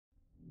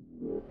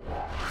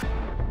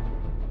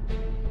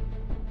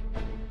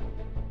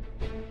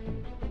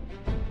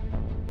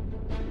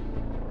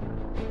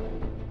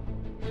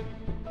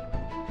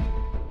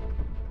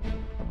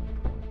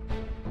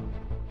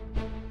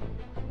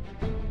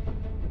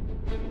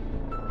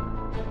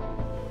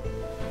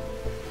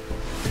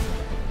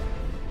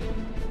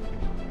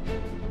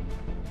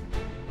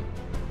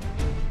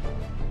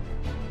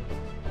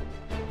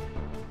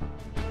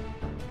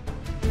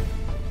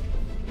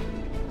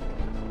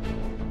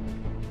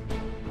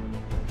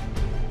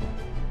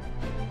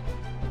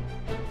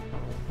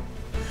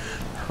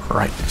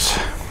Right,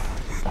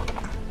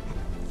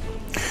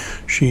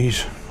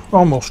 she's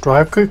almost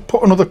dry. I could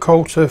put another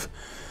coat of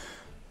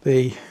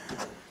the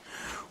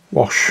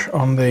wash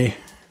on the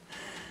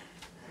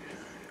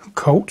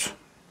coat.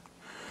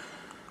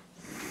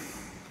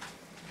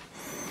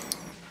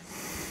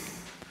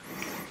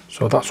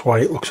 So that's why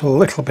it looks a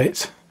little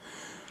bit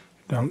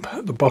damp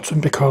at the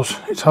bottom, because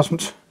it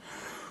hasn't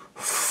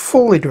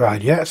fully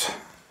dried yet,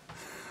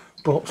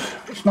 but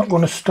it's not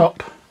going to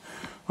stop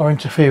or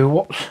interfere with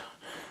what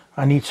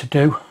I need to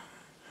do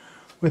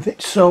with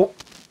it, so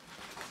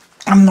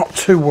I'm not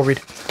too worried.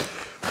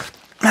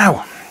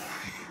 Now,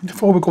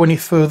 before we go any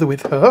further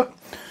with her,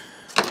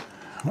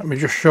 let me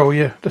just show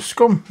you the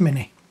Scum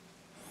Mini.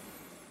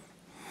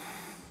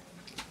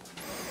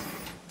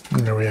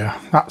 And there we are,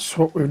 that's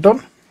what we've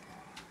done.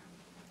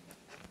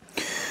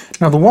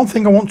 Now the one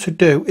thing I want to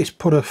do is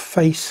put a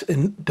face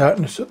in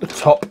darkness at the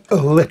top a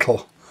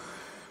little.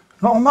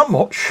 Not on that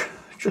much,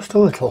 just a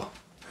little.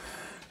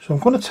 So I'm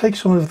going to take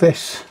some of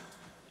this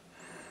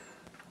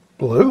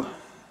blue.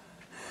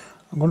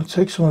 I'm going to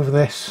take some of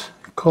this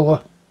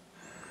colour,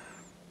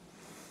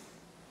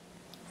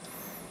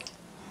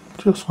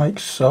 just like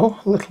so,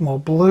 a little more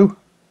blue.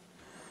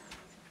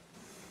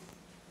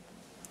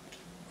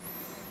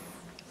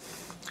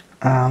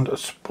 And a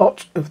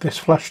spot of this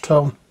flesh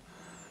tone.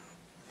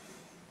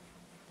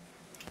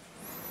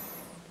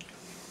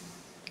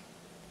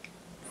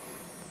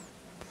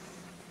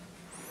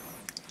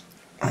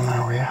 And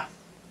there we are.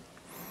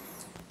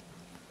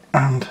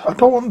 And I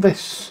don't want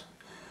this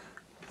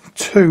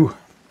too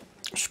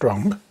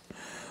strong,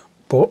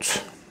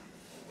 but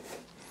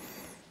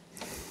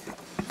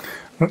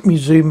let me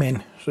zoom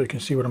in so you can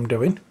see what I'm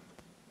doing.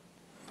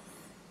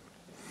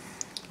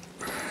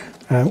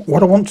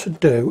 What I want to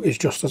do is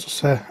just, as I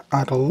say,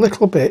 add a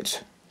little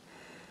bit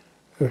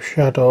of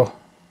shadow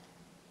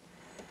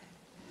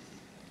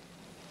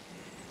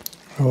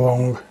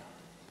along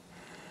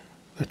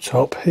the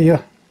top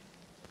here.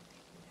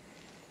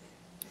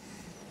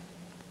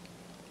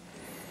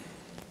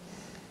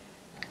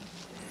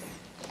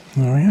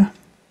 There we are.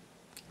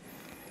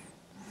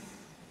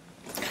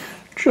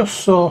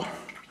 Just so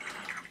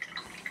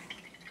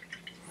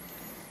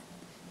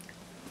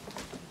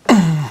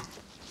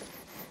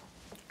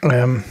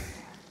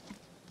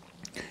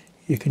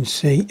you can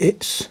see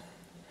its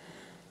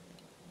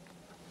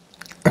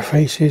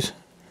face is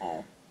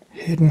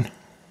hidden.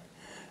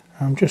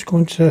 I'm just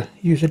going to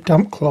use a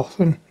damp cloth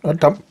and a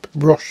damp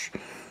brush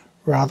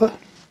rather,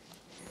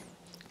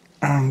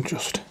 and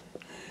just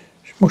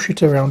smush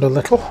it around a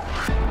little.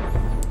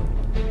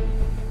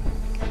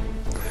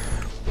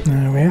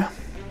 There we are.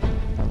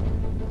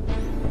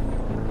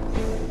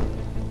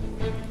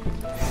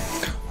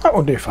 That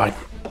will do fine.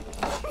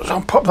 So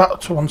I'll pop that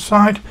to one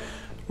side.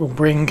 We'll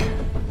bring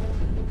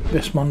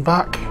this one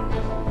back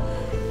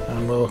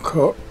and we'll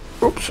cut.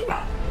 Oops.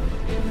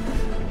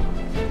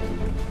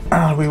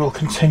 And we will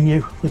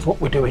continue with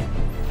what we're doing.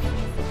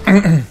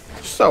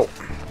 So,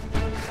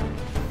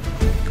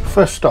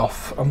 first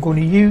off, I'm going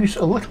to use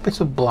a little bit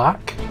of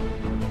black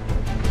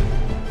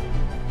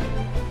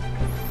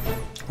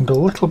and a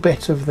little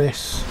bit of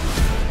this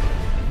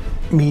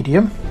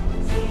medium,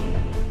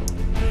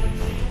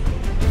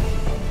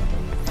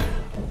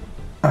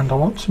 and I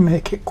want to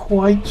make it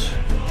quite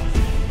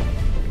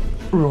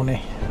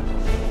runny.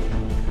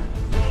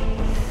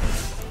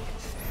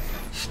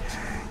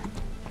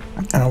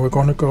 And we're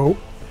going to go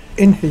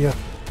in here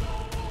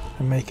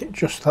and make it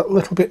just that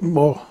little bit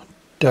more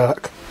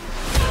dark.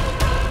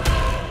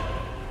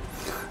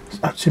 It's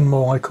acting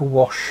more like a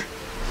wash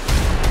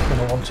than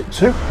I want it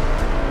to.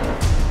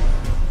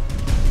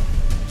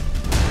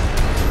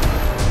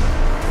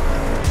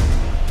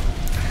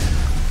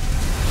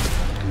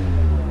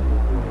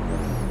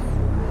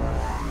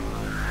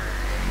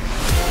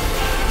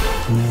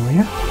 There we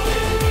are.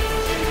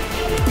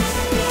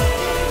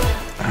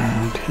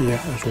 And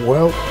here as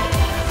well.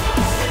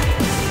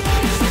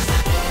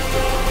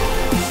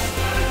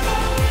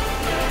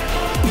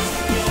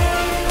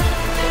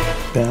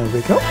 There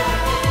we go.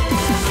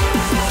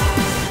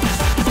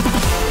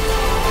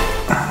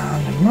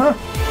 And in there.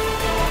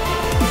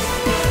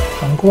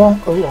 And go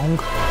on along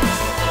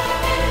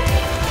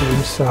the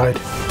inside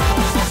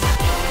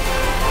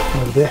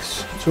of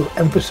this to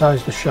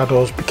emphasise the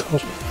shadows,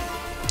 because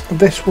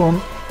this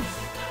one,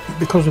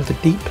 because of the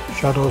deep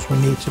shadows, we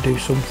need to do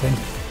something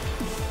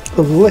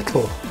a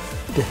little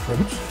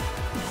different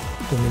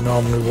than we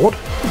normally would.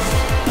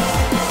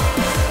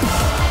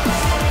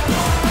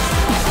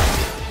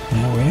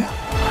 There we are.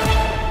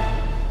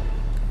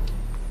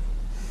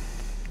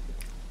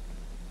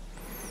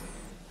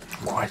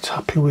 Quite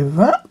happy with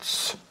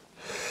that.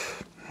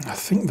 I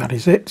think that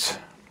is it.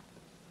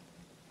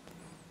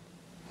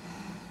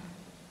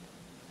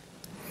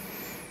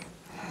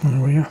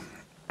 There we are.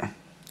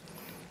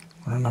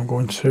 And I'm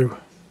going to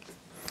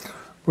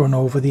run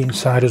over the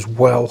inside as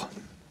well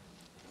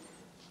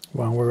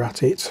while we're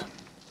at it.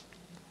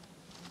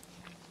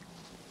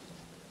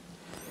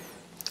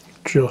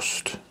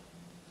 Just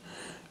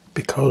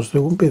because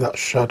there wouldn't be that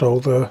shadow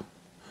there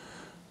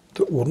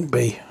that wouldn't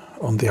be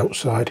on the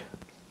outside.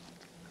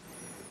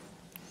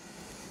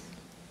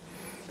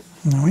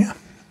 Oh yeah.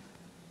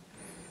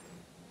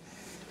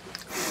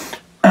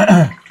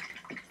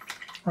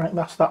 Right,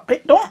 that's that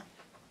bit done.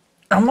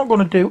 I'm not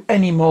going to do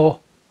any more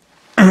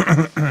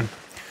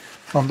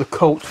on the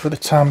coat for the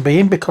time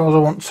being because I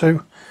want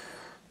to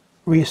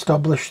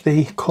re-establish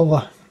the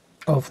colour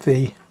of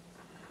the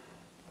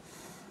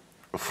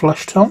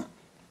flesh tone.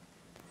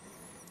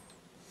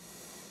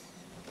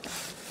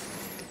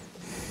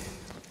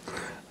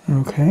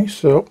 Okay,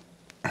 so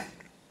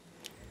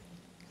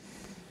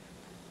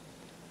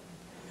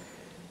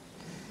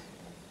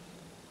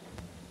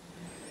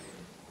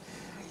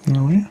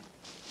oh yeah,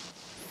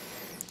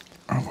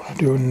 I'm going to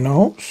do a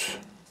nose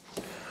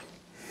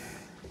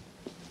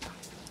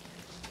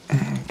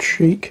and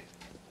cheek,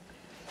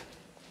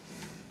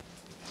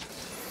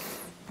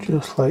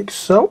 just like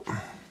so.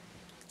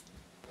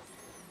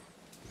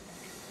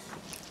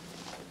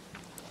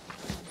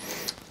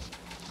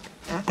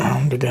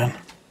 And again.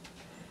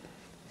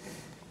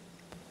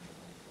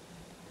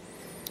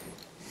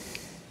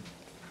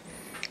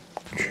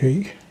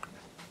 Cheek.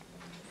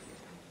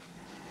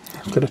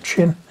 It's got a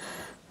chin.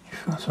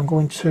 So I'm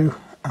going to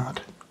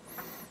add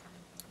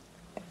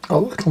a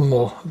little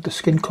more of the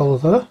skin colour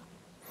there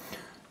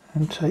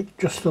and take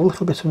just a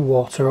little bit of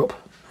water up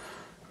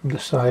from the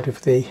side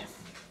of the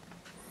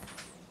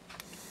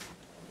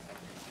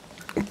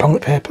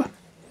palette paper,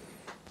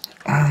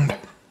 and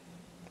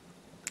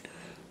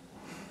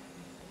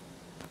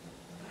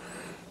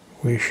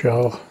we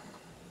shall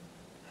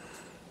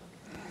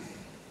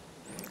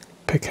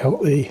pick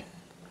out the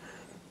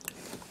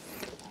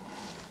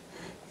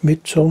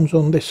mid-tones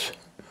on this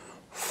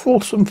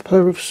fulsome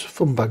pair of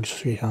fun bags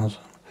she has.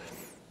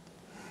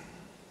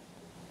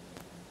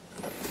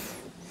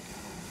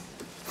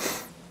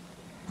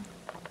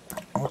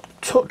 A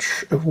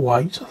touch of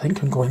white I think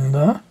can go in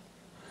there.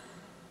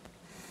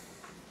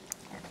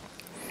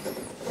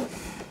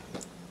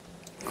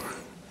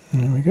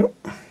 There we go.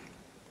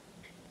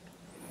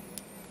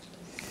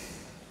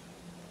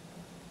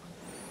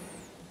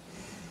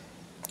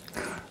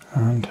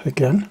 And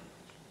again,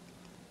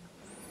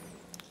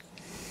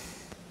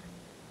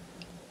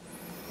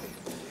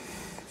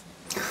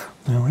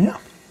 there we are.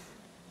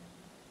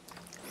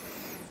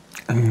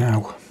 And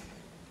now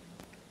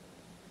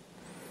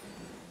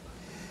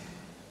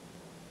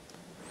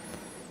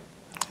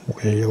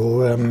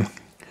we'll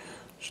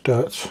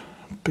start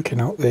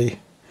picking out the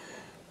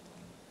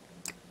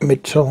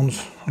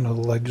mid-tones on the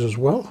legs as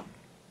well.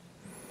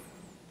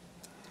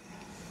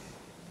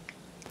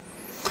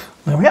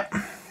 There we are.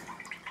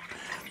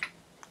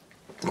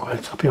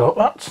 Quite happy about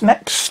that.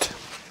 Next,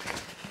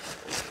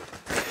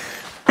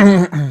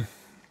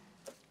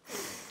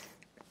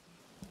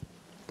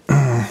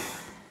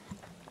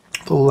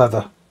 the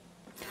leather.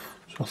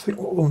 So I think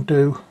what we'll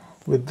do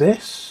with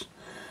this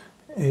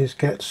is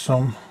get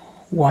some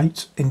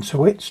white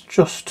into it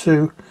just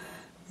to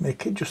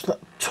make it just that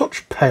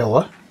touch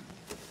paler,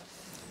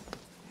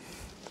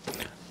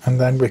 and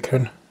then we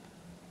can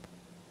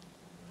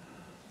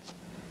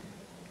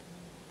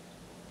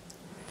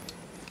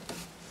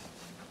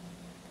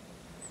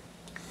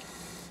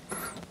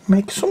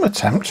make some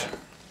attempt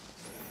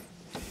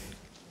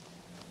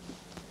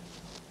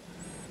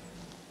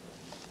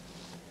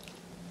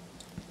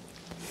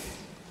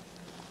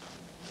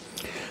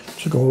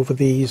to go over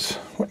these,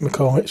 what do we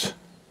call it,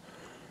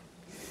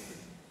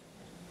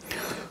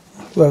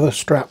 leather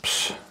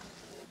straps.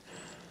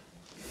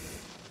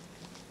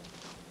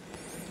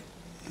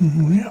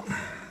 Yeah.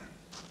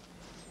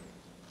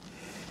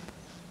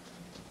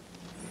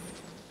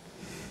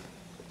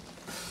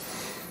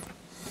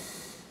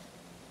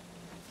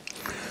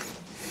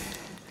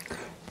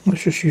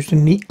 Let's just use the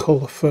neat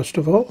colour first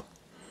of all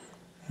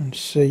and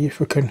see if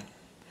we can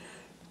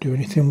do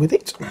anything with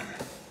it.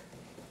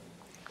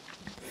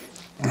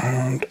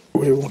 And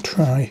we will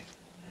try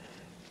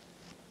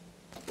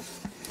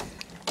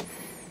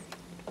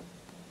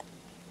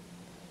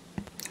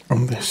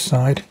on this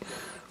side,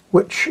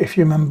 which, if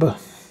you remember,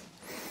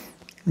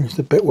 is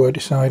the bit where I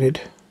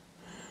decided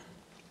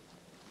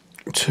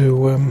to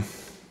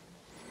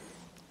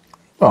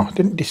well, I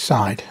didn't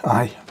decide,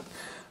 I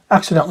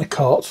accidentally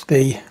caught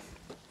the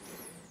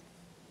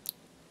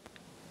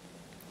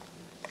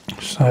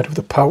side of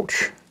the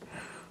pouch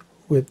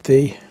with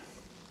the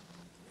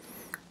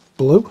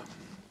blue,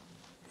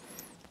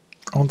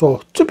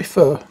 although to be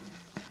fair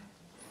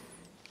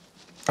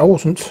I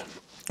wasn't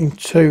in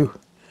too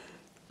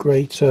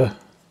great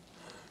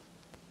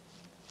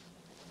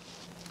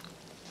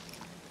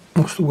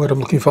what's the word I'm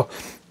looking for,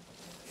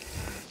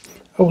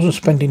 I wasn't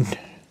spending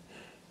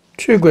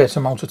too great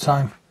amount of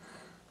time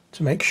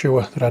to make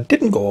sure that I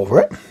didn't go over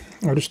it.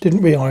 I just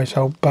didn't realise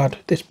how bad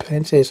this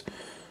paint is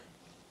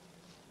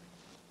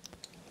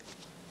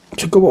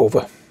to go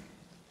over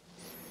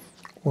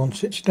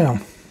once it's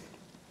down.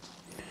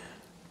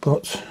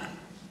 But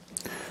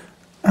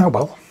oh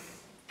well,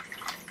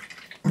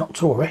 not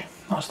to worry,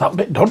 that's that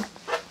bit done.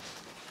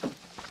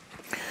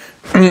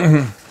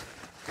 I'm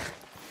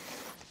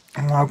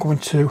now going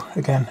to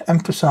again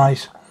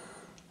emphasise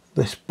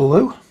this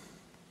blue.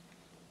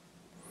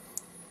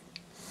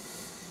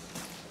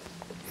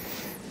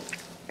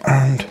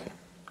 And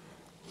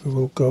we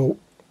will go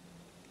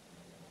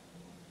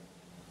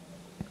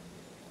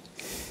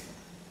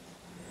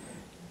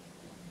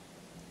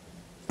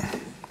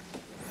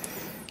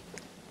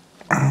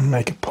and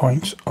make a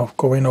point of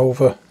going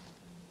over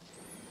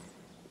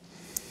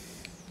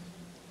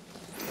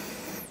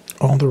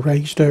all the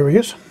raised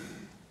areas,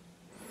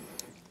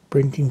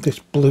 bringing this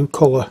blue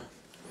colour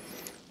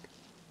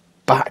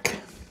back.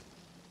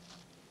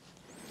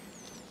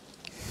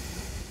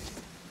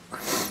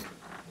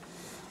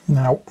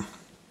 Now,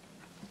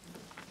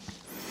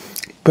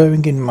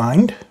 bearing in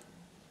mind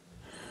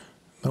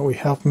that we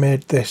have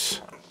made this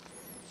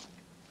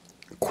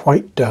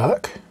quite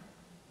dark,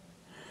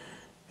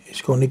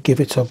 it's going to give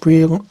it a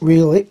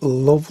really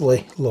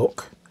lovely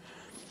look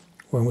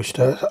when we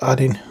start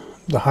adding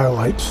the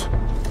highlights.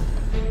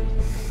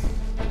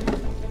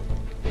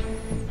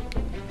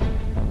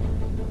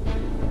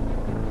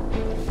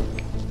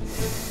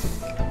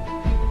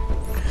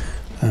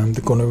 And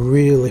they're going to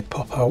really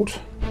pop out.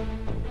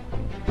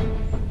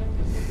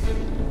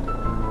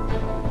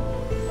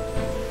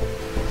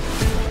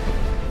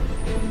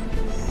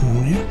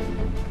 Yeah.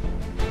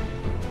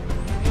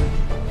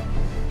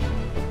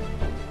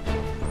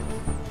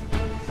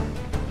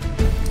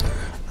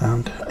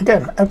 And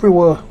again,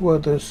 everywhere where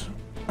there's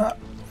a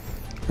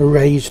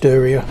raised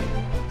area,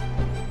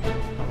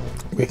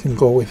 we can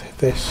go with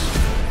this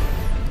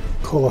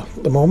colour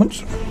at the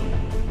moment.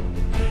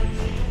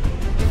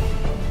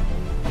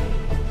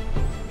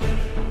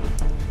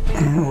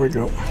 There we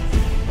go.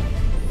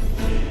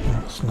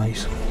 That's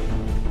nice.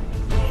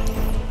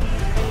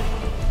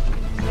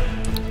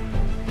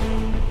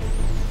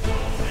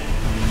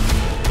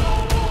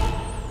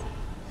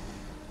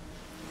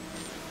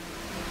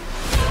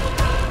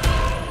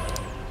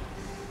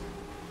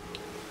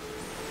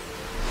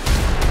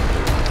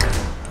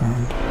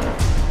 And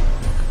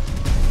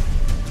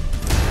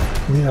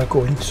we are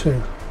going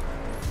to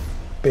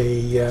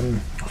be,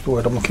 what's the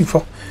word I'm looking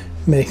for?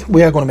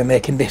 We are going to be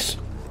making this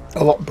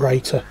a lot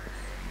brighter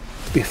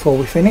before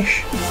we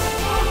finish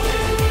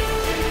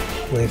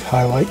with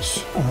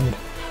highlights and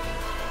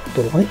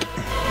the like.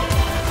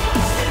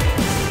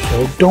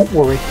 So don't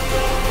worry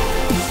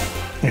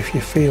if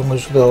you feel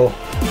as though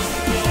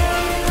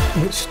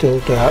it's still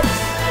dark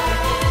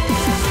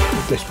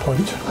at this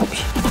point.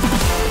 Oops.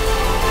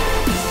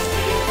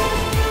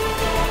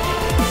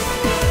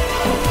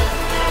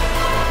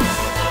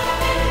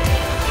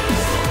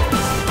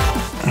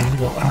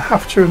 And I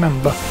have to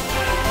remember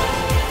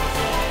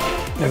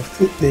of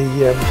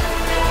the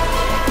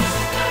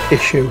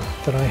issue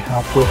that I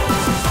have with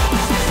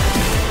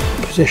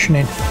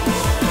positioning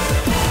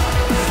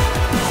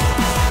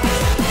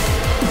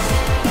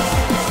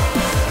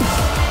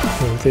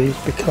of these,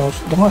 because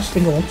the last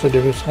thing I want to do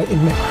is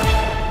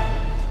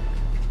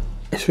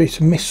for you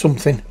to miss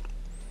something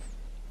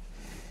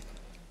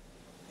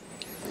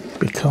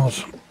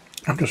because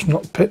I'm just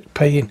not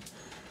paying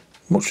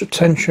much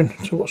attention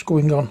to what's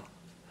going on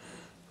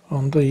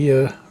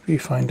the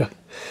viewfinder.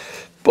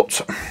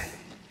 But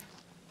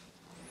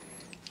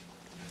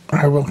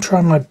I will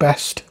try my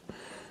best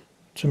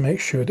to make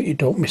sure that you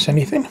don't miss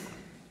anything.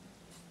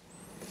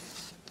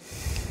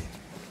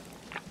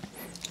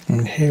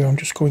 And here I'm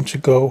just going to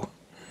go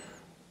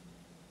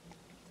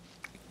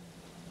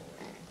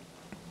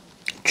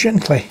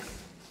gently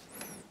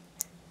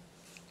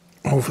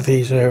over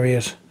these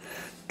areas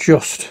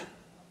just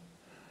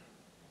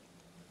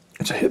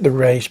to hit the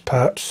raised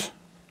parts.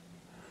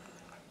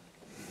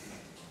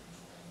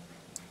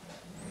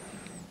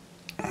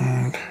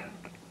 And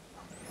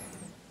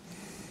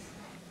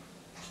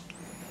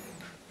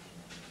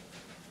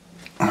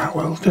that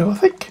will do, I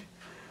think.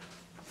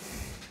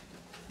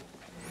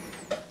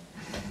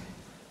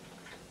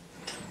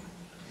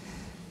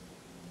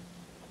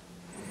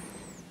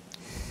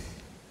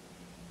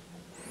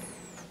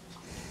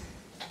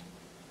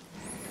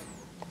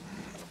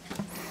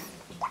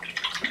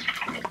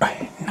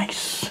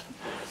 Nice.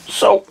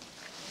 So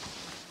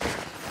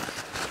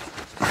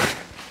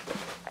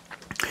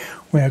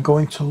we are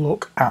going to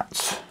look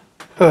at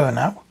her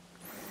now,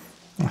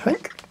 I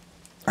think,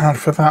 and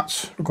for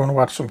that we're going to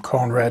add some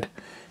corn red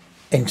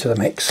into the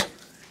mix.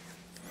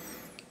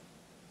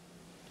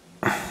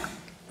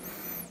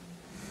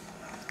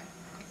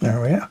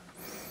 There we are,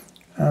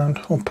 and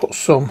we'll put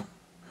some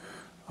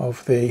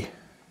of the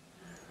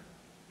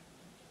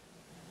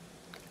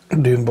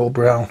Doombull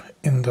brown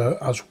in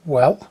there as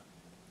well.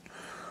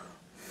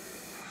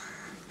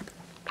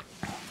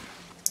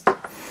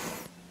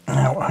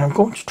 Now I'm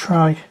going to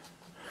try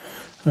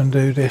and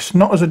do this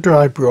not as a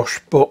dry brush,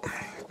 but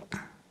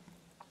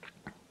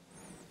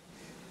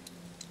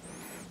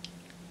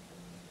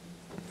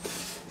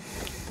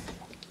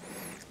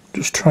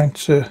just trying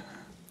to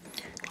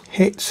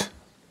hit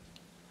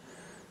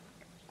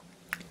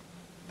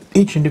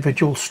each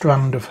individual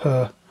strand of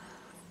hair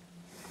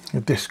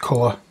with this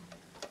colour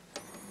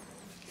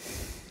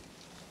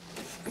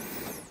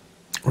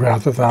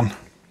rather than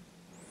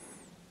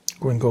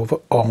going over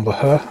all the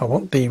hair. I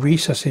want the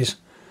recesses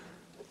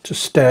to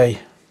stay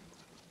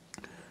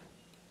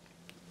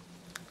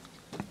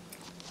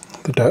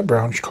the dark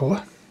brownish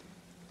colour.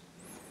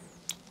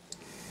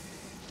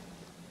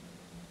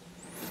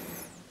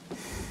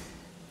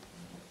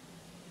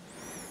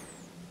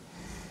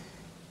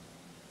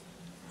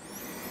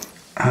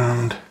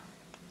 And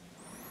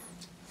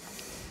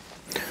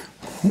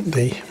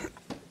the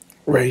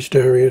raised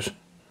areas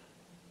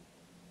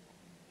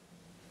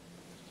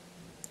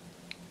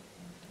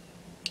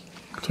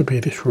to be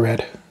this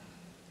red.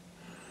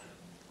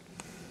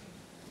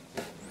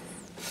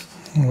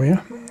 Oh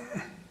yeah.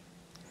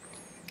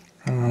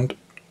 And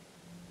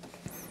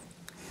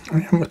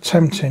I am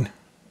attempting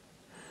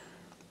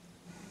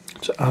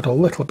to add a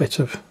little bit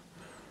of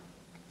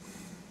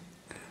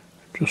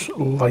just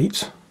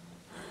light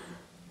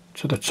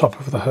to the top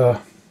of the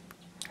hair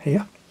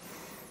here.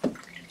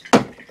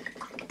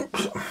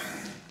 Oops.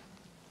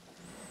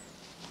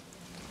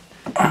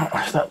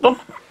 That's that done.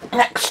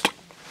 Next,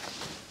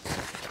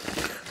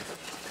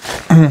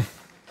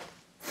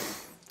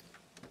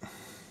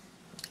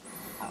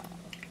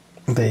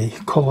 the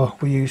colour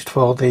we used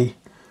for the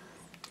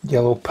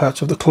yellow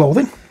parts of the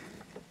clothing.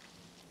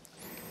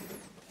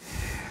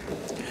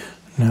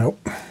 Now,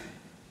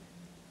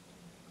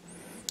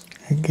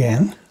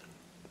 again,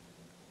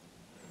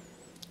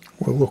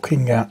 we're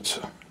looking at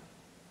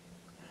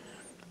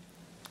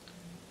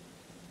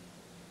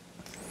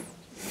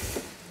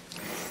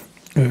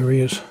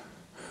areas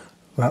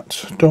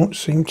that don't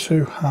seem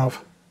to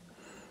have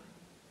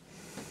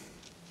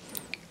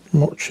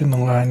much in the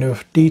line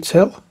of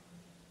detail,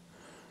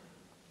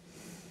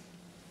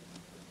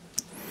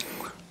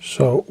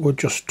 so we'll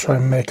just try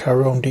and make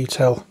our own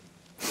detail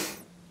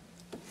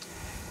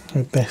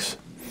with this.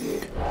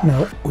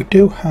 Now we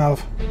do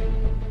have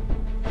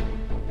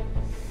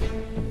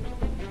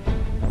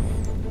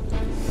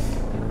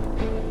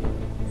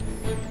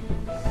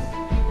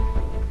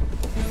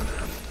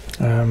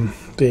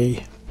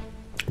the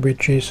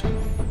ridges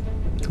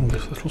on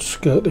this little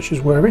skirt that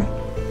she's wearing.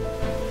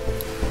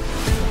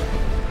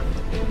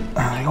 And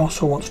I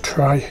also want to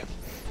try,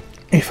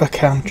 if I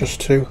can,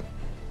 just to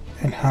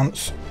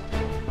enhance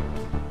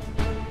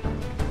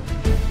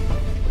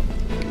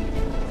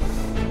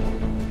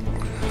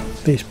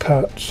these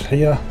parts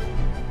here.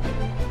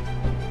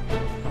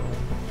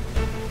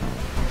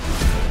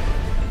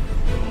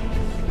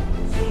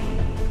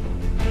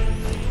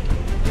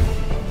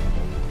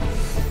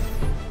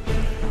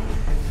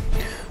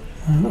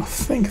 And I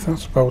think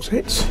that's about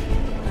it.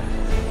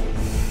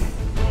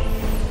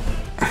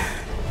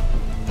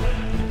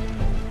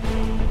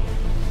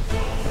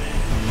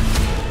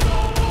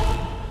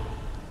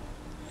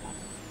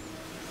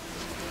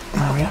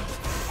 Oh yeah.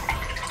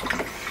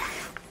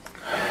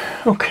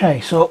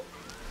 Okay, so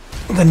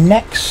the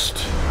next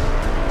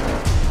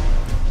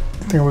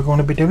thing we're going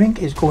to be doing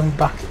is going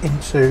back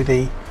into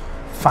the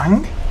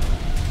fang,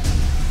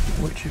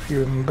 which, if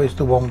you remember, is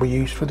the one we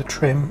used for the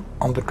trim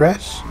on the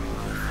dress.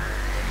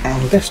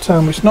 And this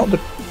time it's not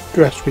the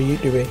dress we're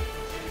doing,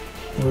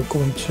 we're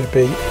going to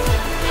be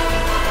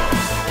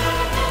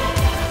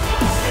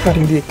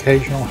adding the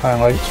occasional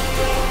highlights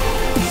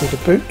to the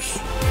boots.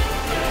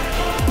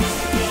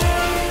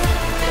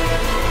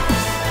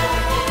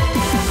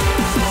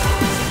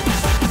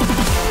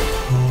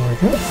 There we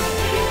go.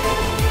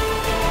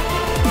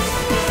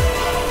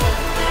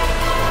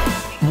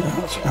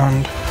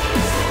 And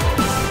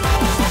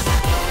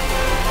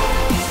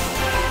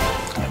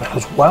that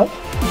as well.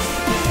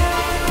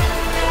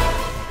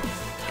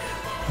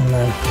 And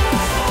then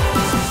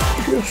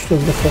just a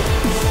little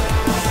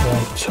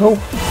wide toe.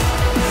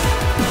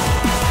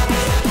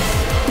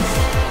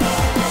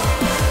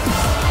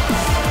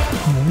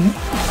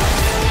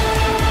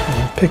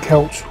 And pick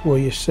out where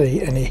you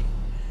see any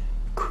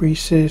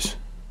creases.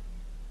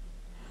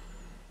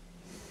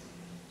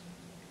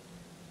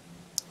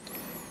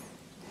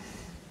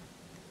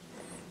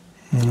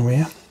 There we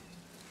are.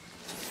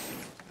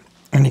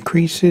 Any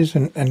creases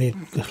and any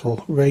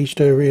little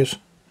raised areas.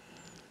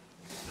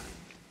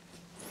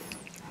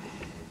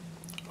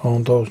 All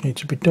those need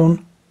to be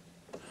done.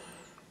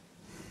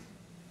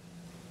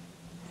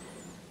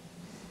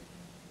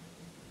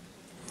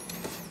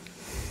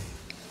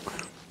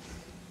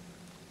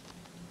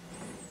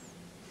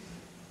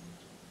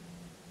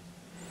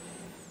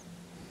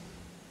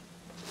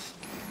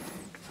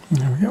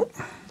 There we go.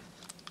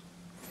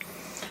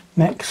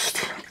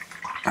 Next,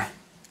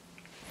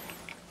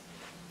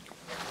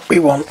 we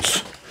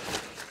want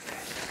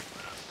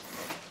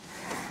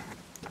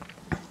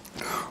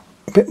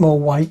a bit more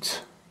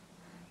white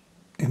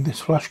in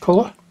this flash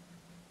colour.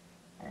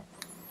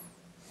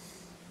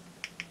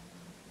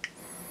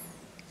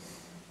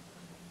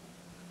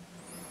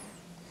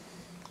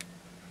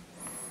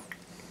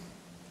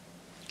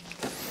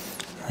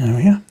 There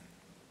we are.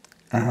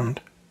 And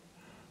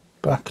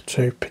back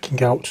to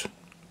picking out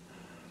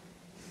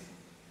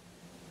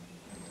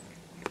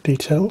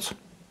details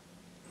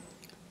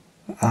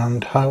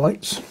and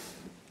highlights.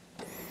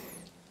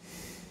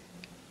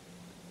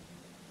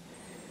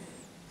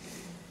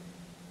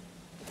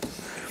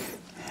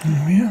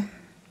 There we are.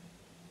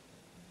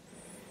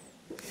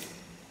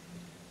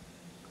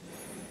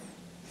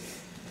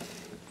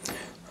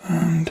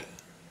 And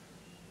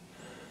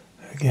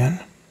again.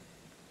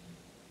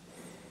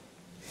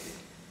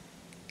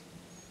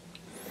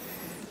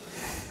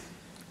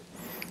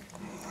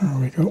 There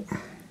we go.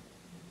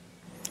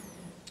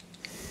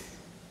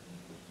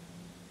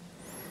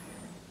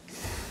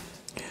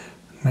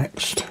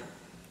 Next,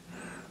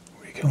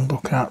 we can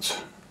look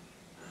at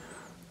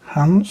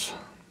hands.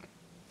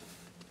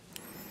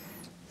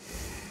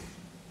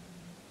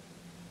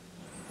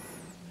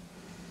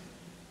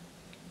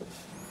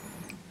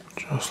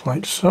 Just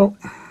like so.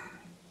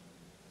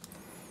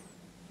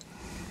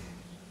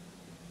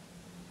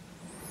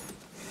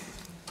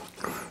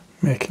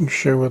 Making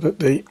sure that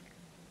the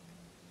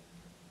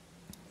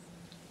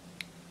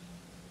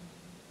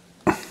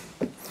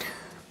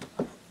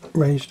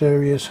raised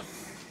areas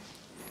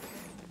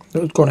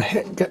that was going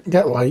to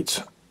get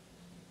light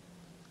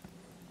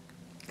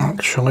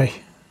actually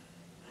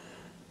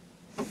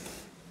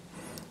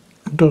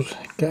does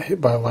get hit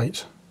by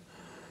light,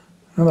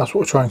 and that's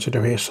what we're trying to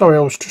do here. Sorry, I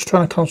was just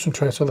trying to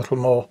concentrate a little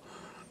more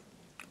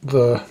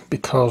there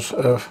because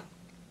of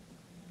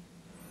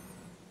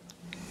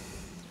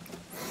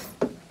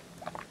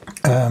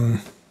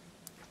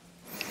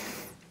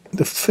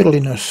the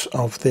fiddliness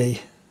of the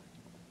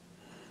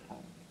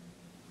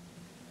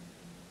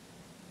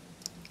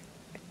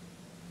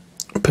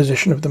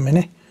position of the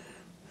Mini.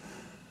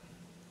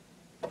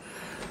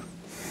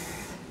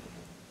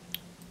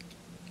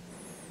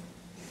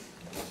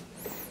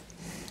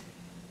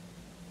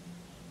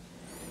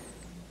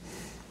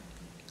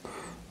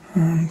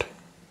 And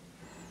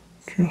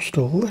just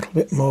a little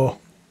bit more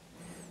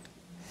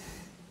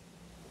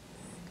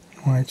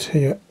white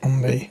here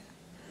on the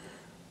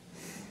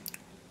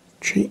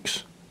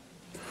cheeks.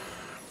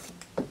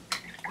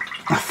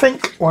 I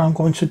think what I'm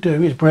going to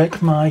do is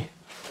break my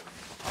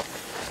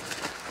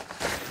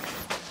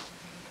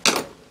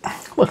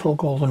little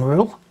golden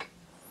rule.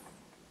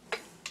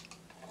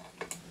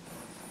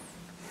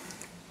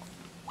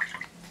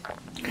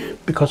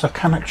 Because I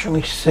can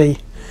actually see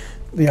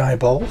the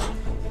eyeballs.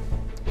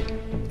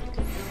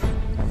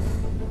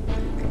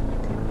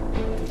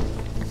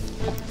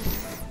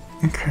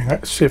 Okay,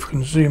 let's see if we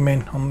can zoom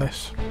in on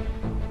this.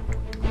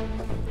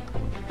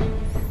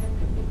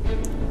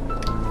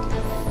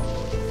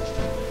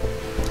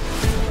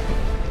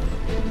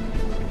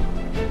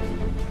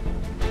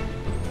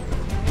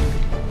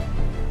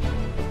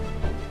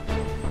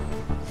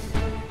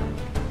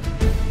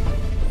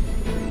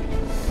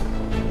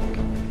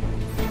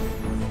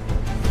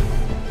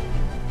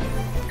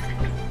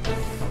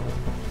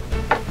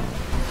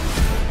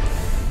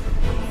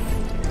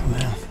 And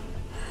then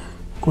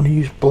I'm going to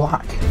use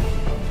black.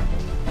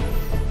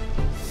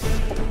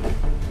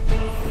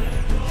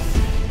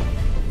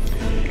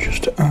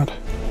 To add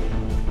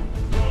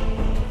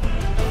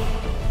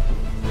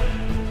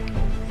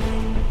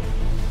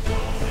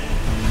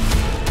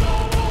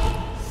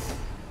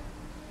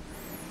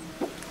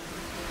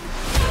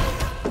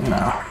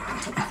now,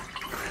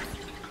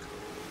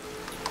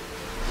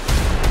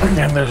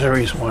 again, there's a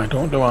reason why I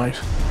don't do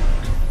eyes,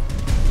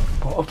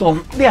 but I've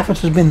done, the effort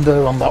has been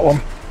there on that one.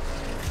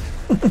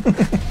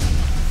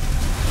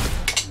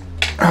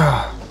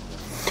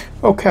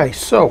 Okay,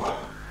 so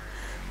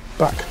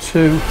back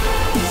to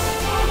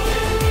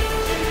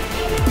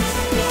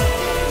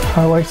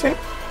highlighting,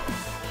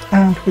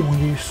 and we will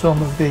use some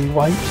of the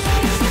whites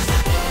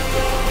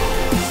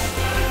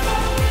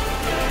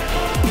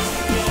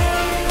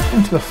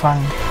into the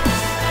fang.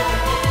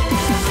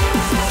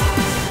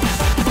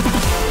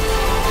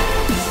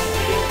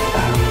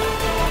 And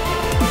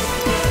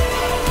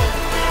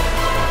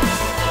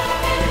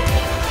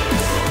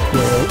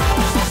we'll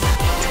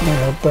try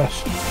our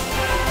best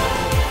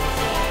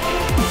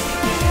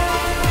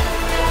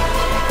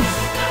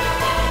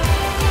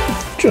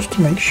just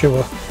to make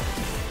sure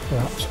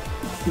that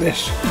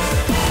this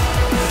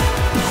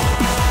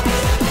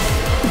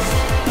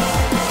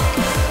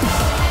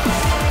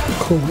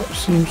colour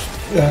seems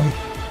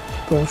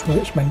goes where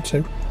it's meant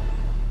to.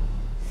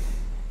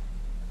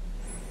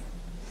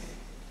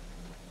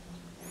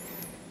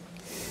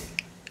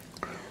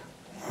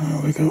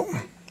 There we go.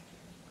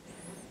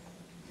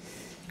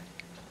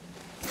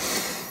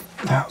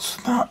 That's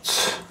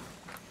that.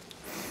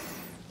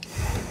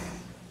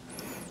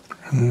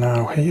 And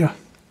now here.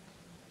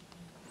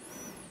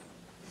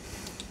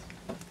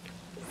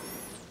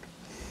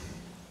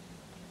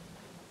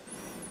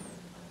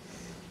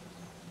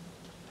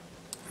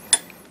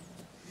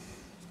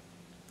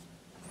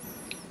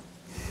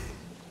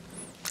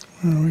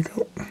 There we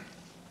go.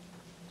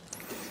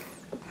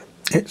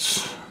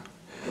 It's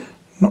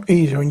not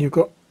easy when you've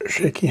got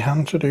shaky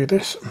hand to do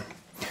this.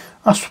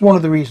 That's one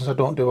of the reasons I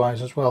don't do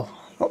eyes as well.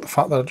 Not the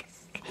fact that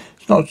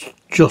it's not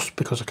just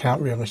because I can't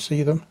really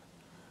see them.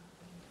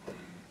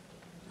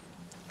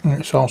 And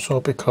it's also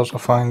because I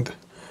find it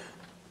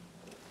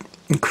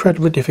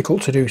incredibly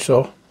difficult to do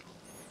so.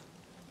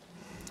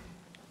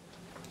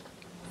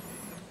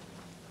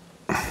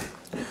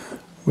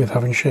 With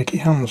having shaky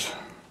hands.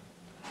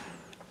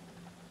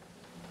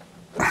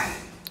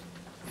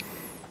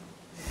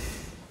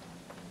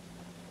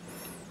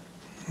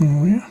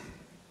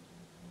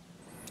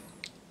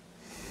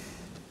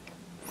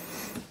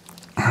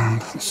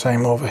 the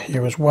same over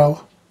here as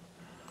well.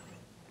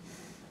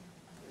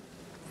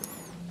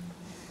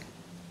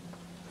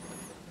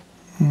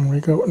 There we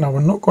go. Now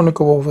we're not going to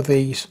go over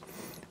these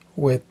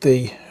with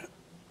the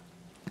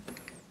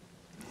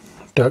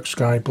dark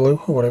sky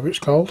blue or whatever it's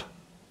called.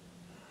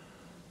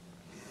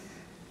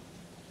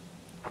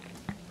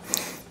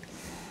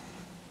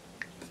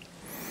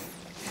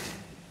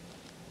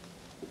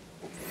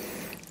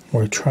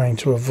 We're trying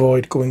to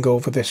avoid going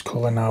over this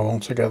colour now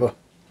altogether.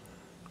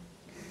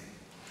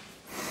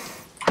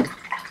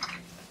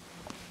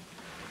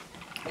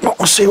 But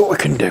we'll see what we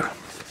can do.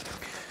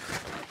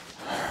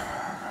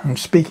 And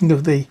speaking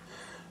of the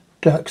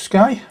dark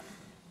sky,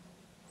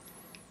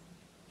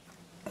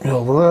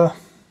 over there,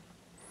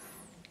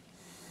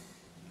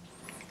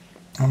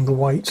 and the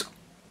white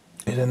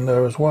is in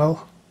there as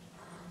well.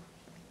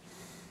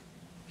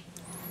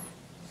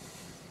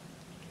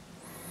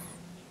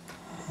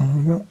 There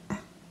we go.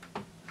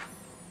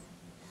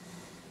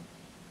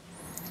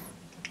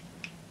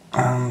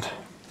 And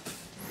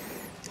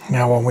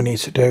now what we need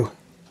to do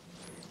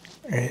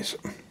is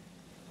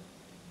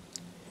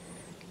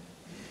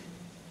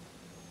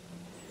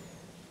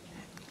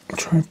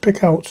try and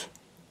pick out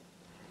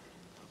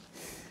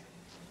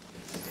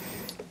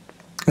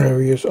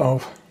areas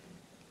of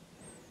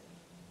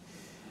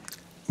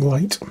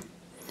light.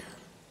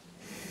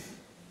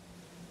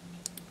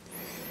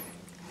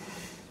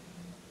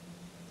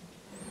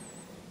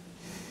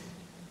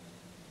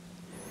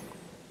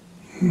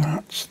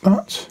 That's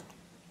that.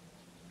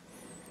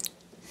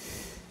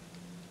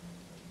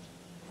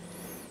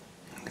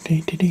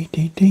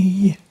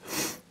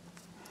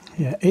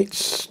 Yeah,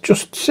 it's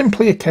just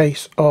simply a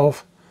case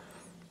of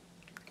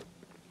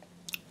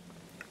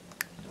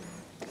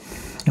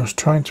just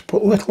trying to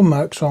put little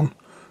marks on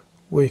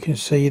where you can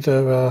see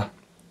the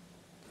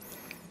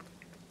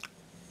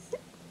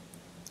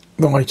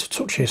lighter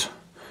touches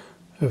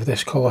of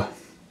this colour.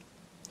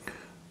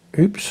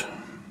 Oops.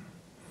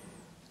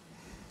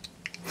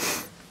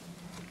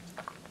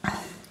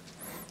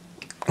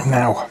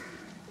 Now,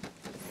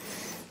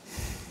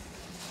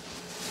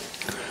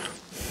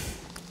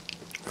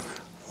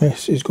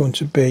 this is going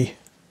to be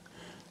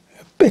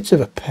a bit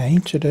of a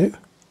pain to do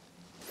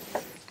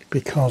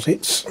because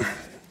it's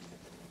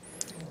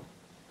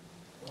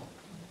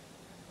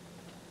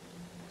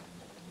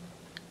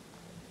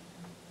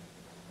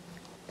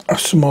a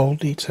small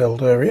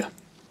detailed area,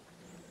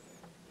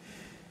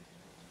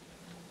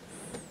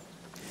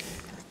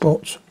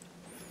 but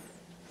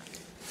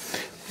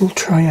we'll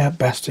try our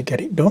best to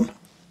get it done.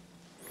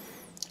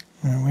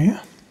 There we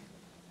are.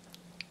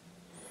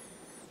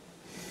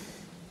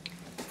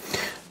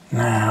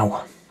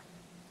 Now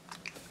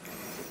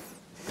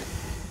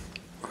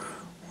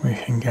we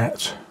can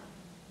get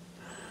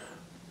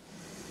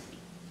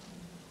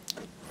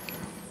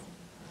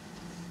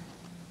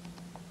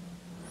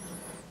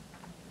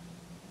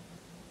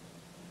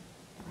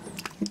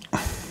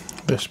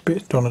this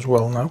bit done as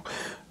well now.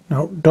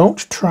 Now don't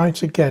try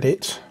to get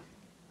it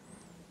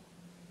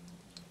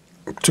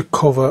to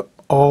cover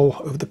all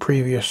of the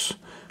previous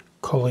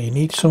colour. You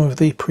need some of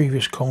the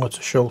previous colour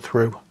to show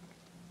through.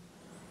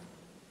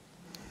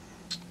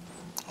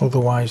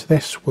 Otherwise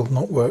this will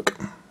not work.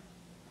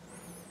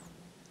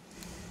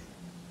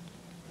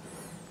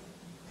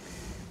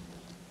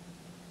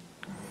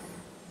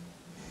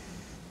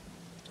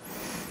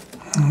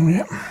 Oh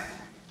yeah.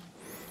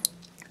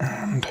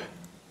 And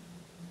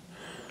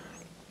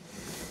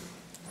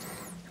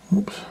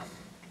oops.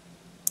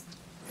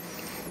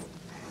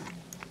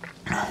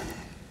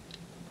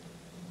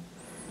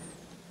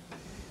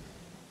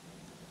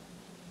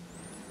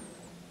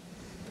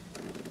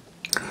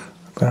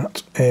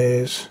 That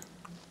is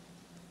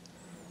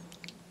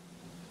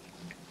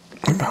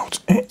about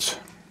it.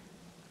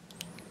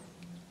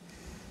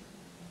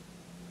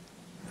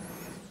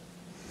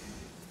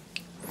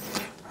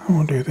 I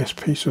will do this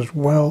piece as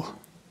well.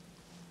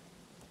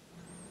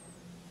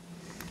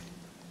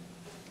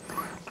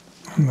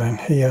 And then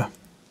here.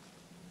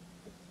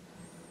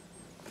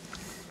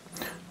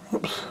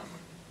 Oops.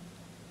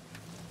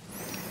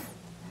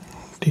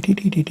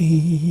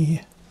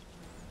 Dee.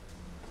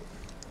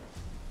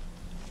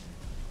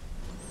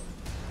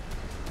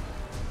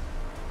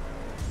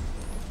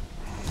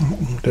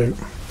 Do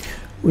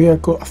we are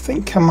I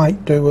think I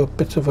might do a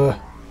bit of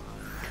a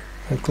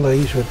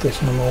glaze with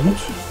this in a moment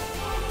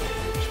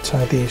to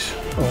tie these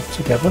all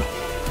together.